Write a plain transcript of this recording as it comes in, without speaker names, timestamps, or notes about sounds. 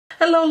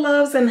Hello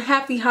loves and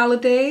happy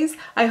holidays.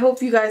 I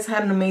hope you guys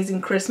had an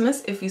amazing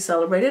Christmas if you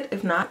celebrated.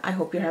 If not, I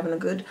hope you're having a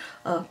good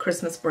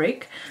Christmas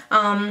break.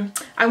 I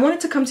wanted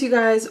to come to you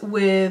guys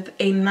with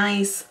a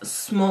nice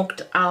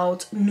smoked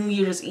out New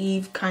Year's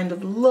Eve kind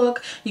of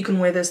look. You can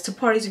wear this to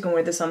parties, you can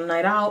wear this on a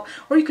night out,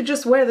 or you could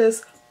just wear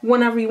this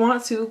whenever you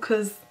want to,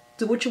 because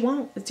do what you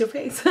want, it's your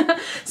face.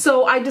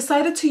 So I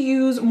decided to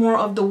use more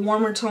of the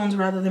warmer tones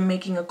rather than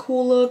making a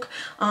cool look.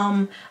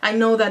 I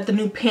know that the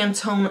new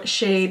Pantone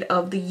shade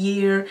of the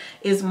year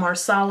is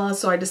Marsala,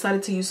 so I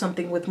decided to use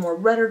something with more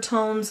redder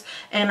tones,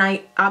 and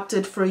I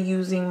opted for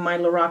using my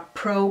Lorac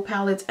Pro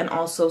palettes and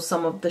also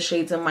some of the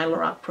shades in my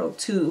Lorac Pro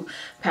 2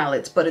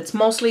 palettes, but it's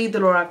mostly the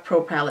Lorac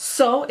Pro palette.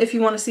 So if you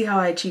want to see how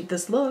I achieve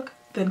this look,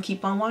 then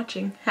keep on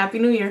watching. Happy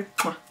New Year.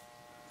 Mwah.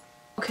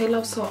 Okay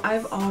love, so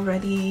I've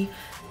already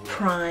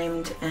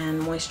primed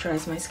and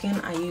moisturized my skin.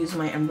 I use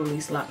my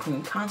Embryolisse Lock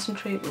Cream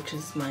Concentrate, which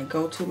is my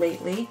go-to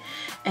lately,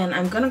 and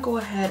I'm gonna go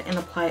ahead and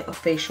apply a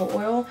facial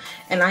oil,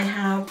 and I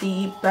have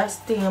the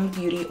Best Damn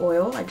Beauty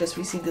oil. I just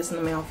received this in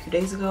the mail a few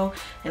days ago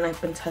and I've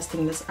been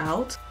testing this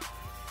out.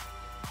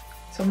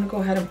 So I'm gonna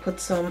go ahead and put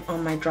some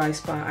on my dry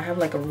spot. I have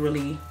like a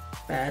really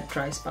bad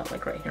dry spot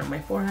like right here on my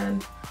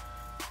forehead,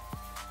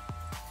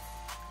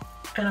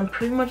 and I'm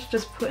pretty much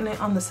just putting it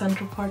on the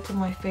central parts of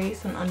my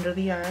face and under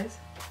the eyes.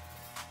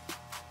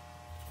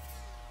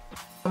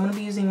 I'm going to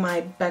be using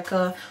my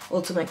Becca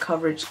Ultimate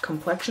Coverage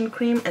Complexion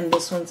Cream, and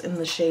this one's in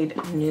the shade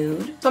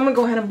Nude. So I'm going to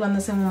go ahead and blend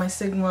this in with my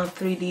Sigma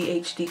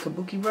 3D HD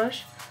Kabuki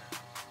brush.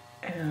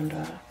 And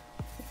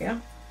yeah.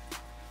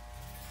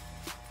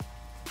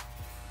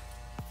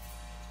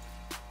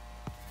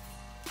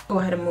 Go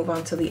ahead and move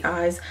on to the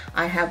eyes.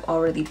 I have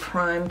already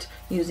primed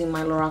using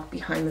my Lorac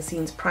Behind the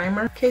Scenes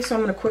Primer. Okay, so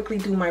I'm going to quickly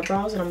do my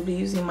brows, and I'm going to be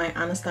using my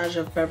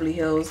Anastasia Beverly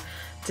Hills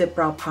Dip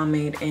Brow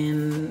Pomade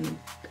in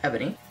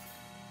Ebony.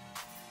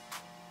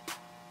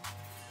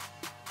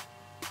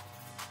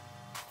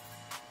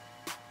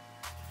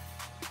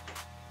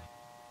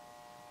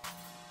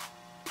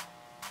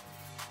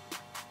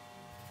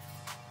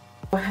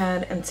 Go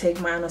ahead and take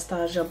my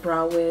Anastasia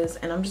Brow Wiz,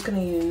 and I'm just going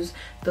to use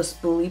the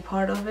spoolie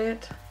part of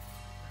it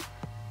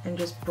and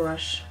just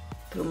brush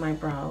through my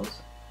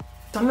brows.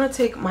 So I'm going to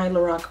take my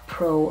Lorac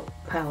Pro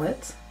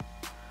palette. So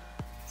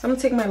I'm going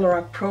to take my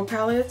Lorac Pro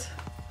palette,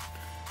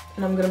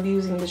 and I'm going to be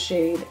using the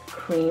shade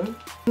Cream.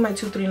 My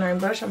 239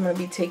 brush, I'm going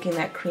to be taking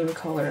that cream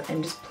color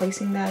and just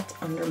placing that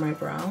under my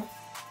brow.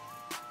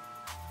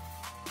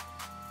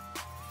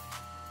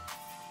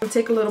 I'm going to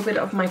take a little bit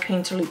of my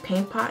Painterly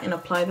Paint Pot and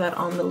apply that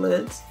on the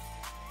lids.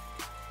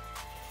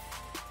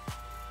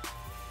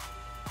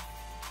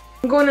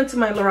 I'm going into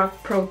my Lorac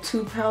Pro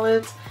 2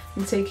 palette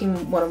and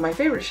taking one of my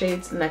favorite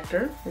shades,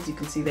 Nectar, as you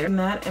can see there,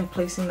 and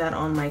placing that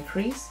on my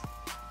crease.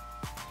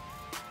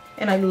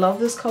 And I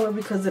love this color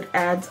because it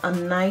adds a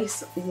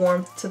nice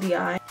warmth to the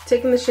eye.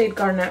 Taking the shade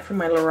Garnet from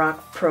my Lorac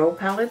Pro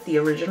palette, the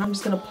original, I'm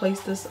just going to place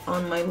this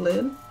on my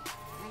lid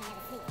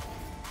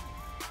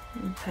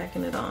and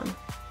packing it on.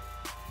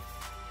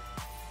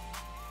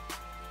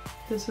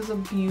 This is a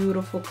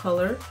beautiful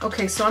color.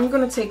 Okay, so I'm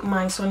going to take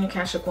my Sonia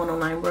Kashuk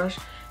 109 brush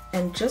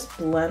and just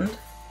blend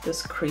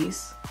this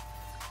crease.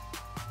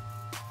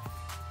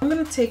 I'm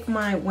going to take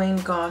my Wayne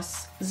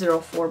Goss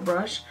 04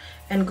 brush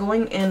and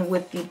going in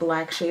with the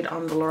black shade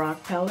on the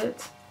Lorac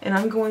palette, and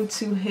I'm going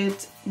to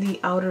hit the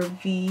outer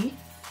V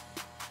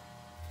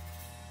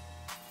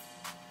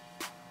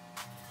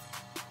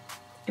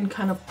and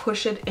kind of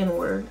push it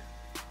inward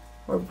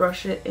or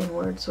brush it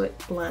inward so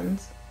it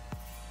blends.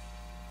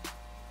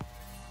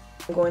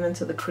 I'm going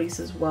into the crease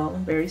as well,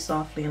 very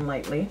softly and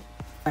lightly.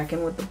 Back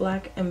in with the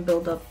black and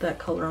build up that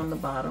color on the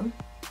bottom.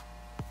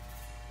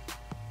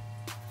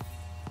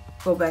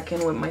 Go back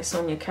in with my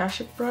Sonia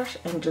Kashuk brush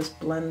and just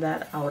blend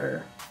that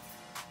outer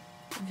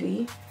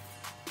V.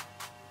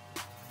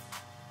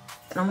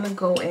 And I'm going to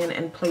go in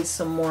and place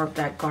some more of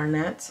that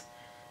Garnet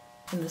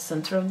in the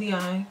center of the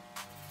eye.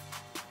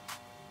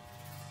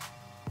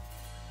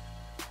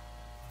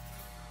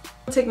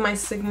 Take my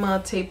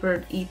Sigma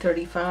Tapered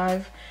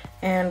E35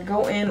 and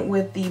go in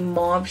with the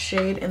mauve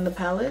shade in the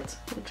palette,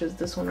 which is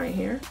this one right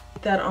here.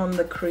 Put that on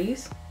the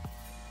crease,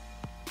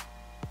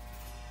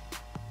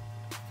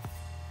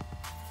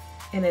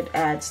 and it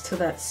adds to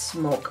that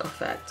smoke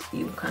effect.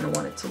 You kind of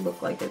want it to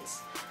look like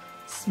it's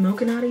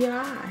smoking out of your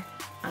eye.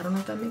 I don't know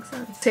if that makes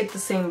sense. Take the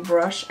same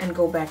brush and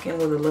go back in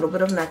with a little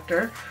bit of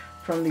Nectar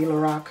from the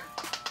Lorac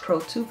Pro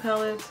 2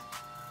 palette.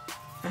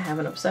 I have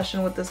an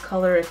obsession with this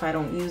color. If I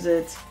don't use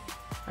it,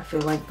 I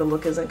feel like the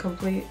look isn't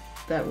complete.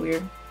 That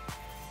weird?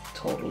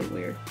 Totally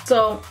weird.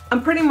 So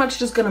I'm pretty much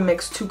just gonna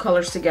mix two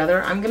colors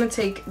together. I'm gonna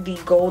take the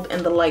gold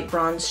and the light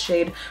bronze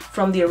shade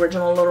from the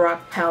original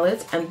Lorac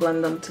palette and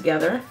blend them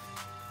together.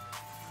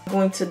 I'm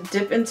going to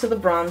dip into the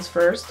bronze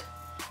first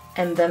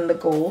and then the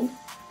gold.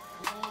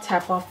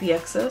 Tap off the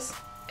excess,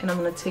 and I'm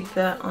gonna take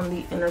that on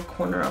the inner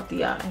corner of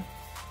the eye.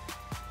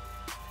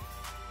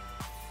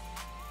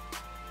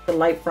 The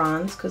light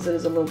bronze, because it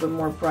is a little bit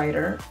more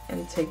brighter,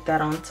 and take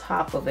that on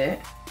top of it.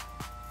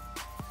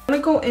 I'm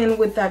gonna go in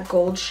with that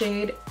gold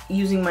shade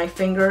using my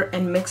finger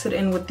and mix it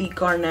in with the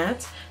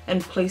garnet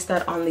and place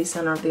that on the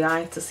center of the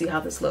eye to see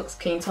how this looks.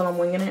 Can you tell I'm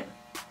winging it?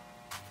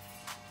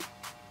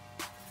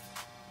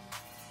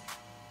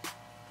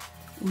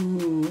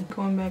 Ooh,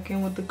 going back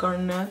in with the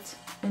garnet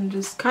and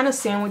just kind of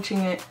sandwiching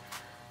it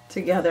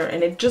together,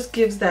 and it just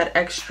gives that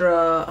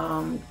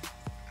extra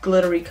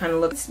glittery kind of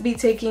look. Let's be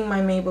taking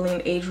my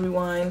Maybelline Age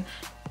Rewind.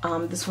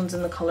 This one's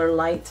in the color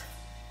Light.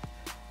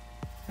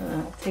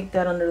 I'll take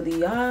that under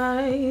the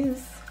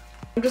eyes.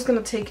 I'm just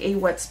gonna take a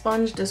wet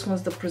sponge. This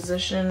one's the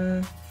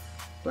Precision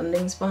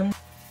blending sponge.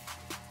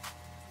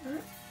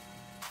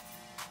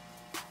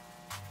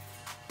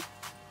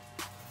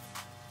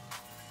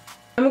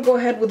 I'm gonna go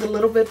ahead with a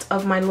little bit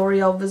of my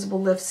L'Oreal Visible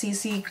Lift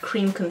CC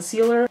Cream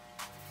Concealer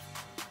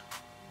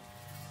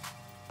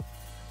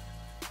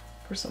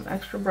for some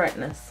extra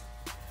brightness.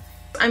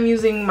 I'm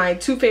using my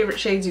two favorite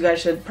shades. You guys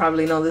should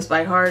probably know this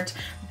by heart.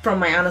 From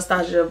my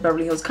Anastasia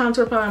Beverly Hills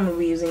Contour Palette, I'm going to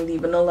be using the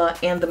Vanilla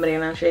and the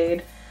Morena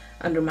shade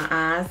under my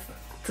eyes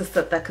to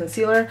set that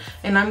concealer.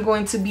 And I'm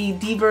going to be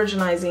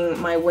de-virginizing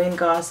my Wayne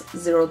Goss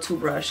 02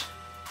 brush.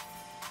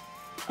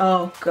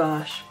 Oh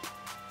gosh.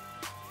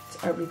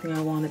 It's everything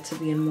I want it to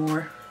be and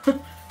more.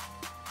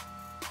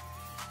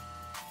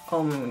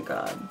 Oh my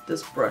god,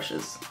 this brush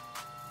is...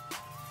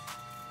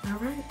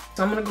 Alright.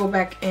 So I'm going to go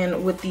back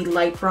in with the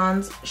light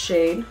bronze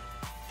shade.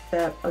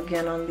 That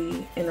again on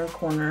the inner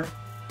corner.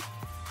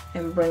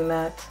 And bring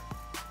that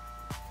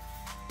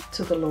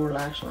to the lower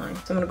lash line.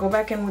 So I'm going to go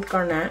back in with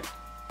Garnet.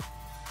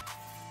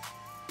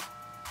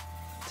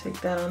 Take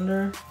that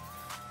under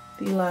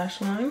the lash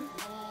line.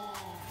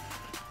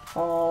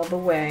 All the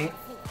way.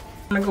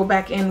 I'm going to go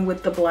back in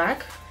with the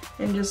black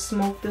and just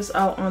smoke this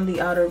out on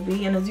the outer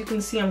V. And as you can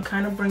see, I'm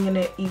kind of bringing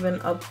it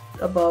even up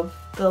above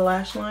the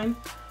lash line.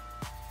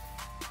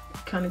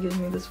 It kind of gives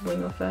me this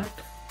wing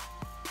effect.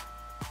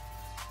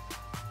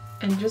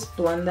 And just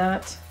blend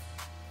that.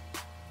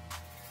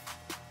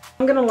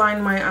 I'm gonna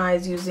line my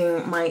eyes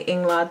using my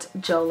Inglot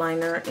gel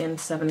liner in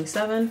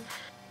 77.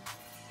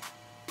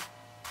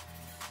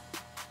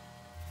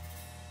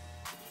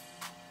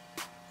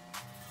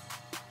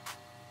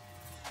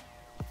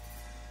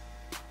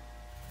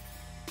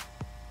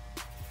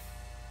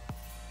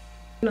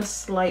 I'm gonna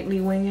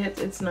slightly wing it.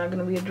 It's not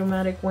gonna be a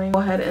dramatic wing. Go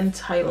ahead and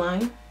tight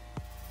line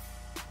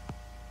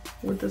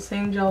with the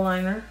same gel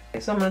liner.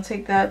 So I'm gonna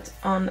take that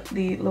on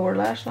the lower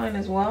lash line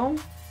as well.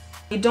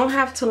 You don't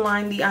have to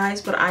line the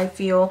eyes, but I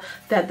feel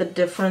that the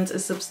difference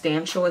is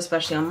substantial,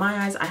 especially on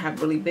my eyes. I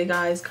have really big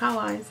eyes, cow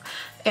eyes.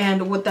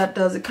 And what that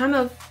does, it kind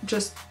of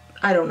just,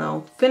 I don't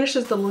know,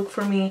 finishes the look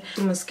for me.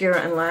 The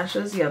mascara and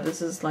lashes, yeah,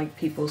 this is like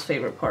people's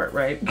favorite part,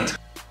 right?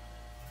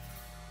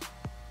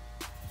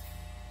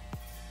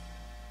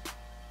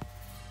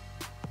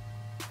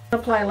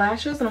 Apply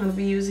lashes, and I'm going to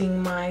be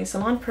using my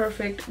Salon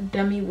Perfect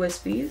Demi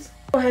Wispies.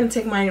 Go ahead and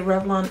take my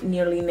Revlon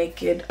Nearly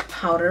Naked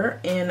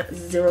powder in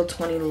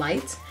 020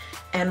 Light.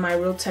 And my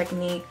Real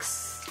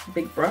Techniques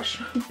big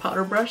brush,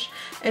 powder brush,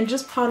 and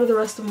just powder the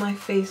rest of my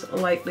face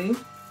lightly.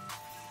 So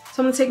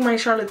I'm going to take my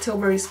Charlotte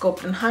Tilbury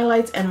Sculpt and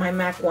Highlights and my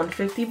MAC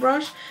 150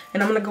 brush,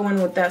 and I'm going to go in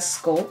with that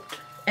Sculpt.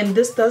 And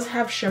this does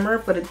have shimmer,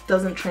 but it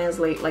doesn't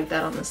translate like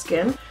that on the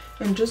skin.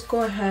 And just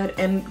go ahead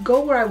and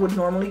go where I would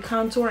normally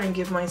contour and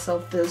give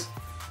myself this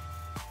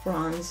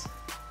bronze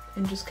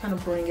and just kind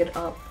of bring it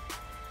up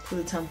to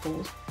the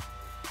temples.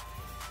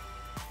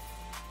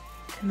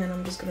 And then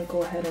I'm just going to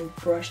go ahead and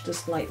brush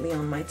this lightly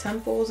on my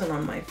temples and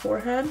on my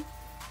forehead.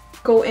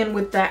 Go in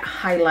with that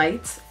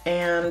highlight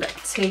and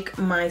take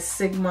my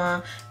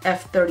Sigma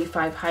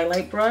F35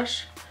 highlight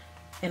brush.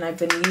 And I've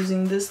been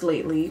using this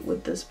lately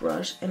with this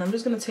brush. And I'm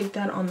just going to take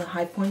that on the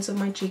high points of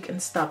my cheek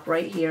and stop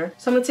right here.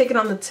 So I'm going to take it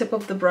on the tip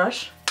of the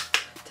brush,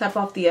 tap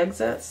off the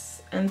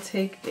excess, and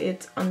take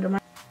it under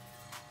my...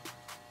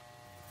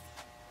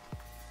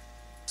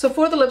 So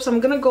for the lips,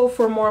 I'm going to go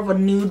for more of a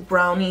nude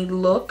brownie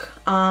look.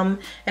 And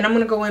I'm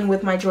going to go in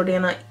with my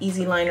Jordana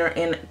Easy Liner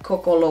in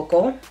Coco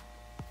Loco.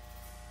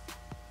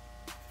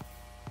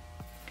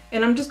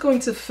 And I'm just going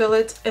to fill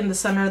it in the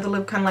center of the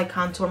lip, kind of like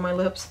contour my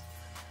lips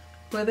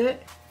with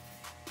it.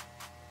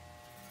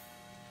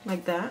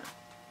 Like that.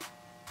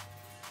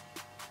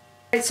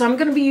 Alright, so I'm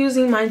going to be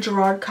using my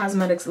Gerard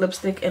Cosmetics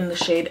lipstick in the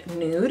shade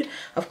Nude.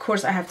 Of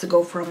course, I have to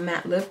go for a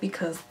matte lip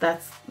because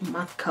that's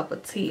my cup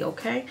of tea,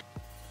 okay?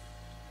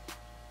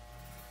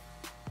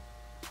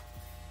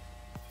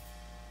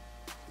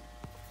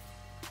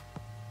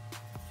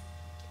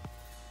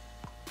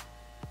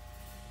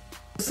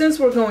 Since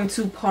we're going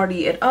to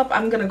party it up,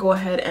 I'm going to go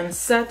ahead and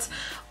set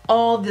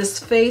all this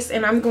face,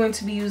 and I'm going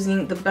to be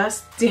using the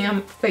Best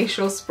Damn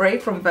facial spray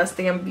from Best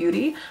Damn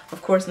Beauty.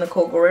 Of course,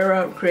 Nicole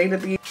Guerrero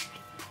created the